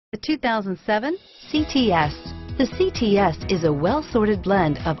The 2007 CTS. The CTS is a well-sorted The CTS is a well-sorted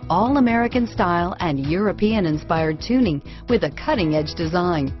blend of all-American style and European-inspired tuning with a cutting-edge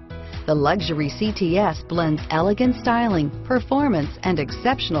design. The luxury CTS blends elegant styling, performance, and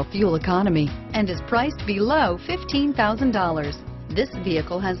exceptional fuel economy, and is priced below $15,000. This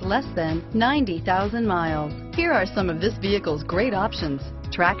vehicle has less than 90,000 miles. Here are some of this vehicle's great options: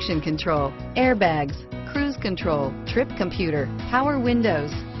 traction control, airbags, cruise control, trip computer, power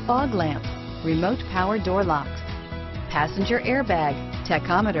windows, fog lamps, remote power door locks, passenger airbag,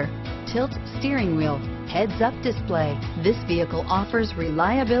 tachometer, tilt steering wheel, heads-up display. This vehicle offers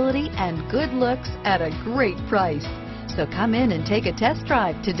reliability and good looks at a great price. So come in and take a test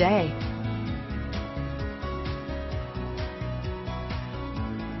drive today.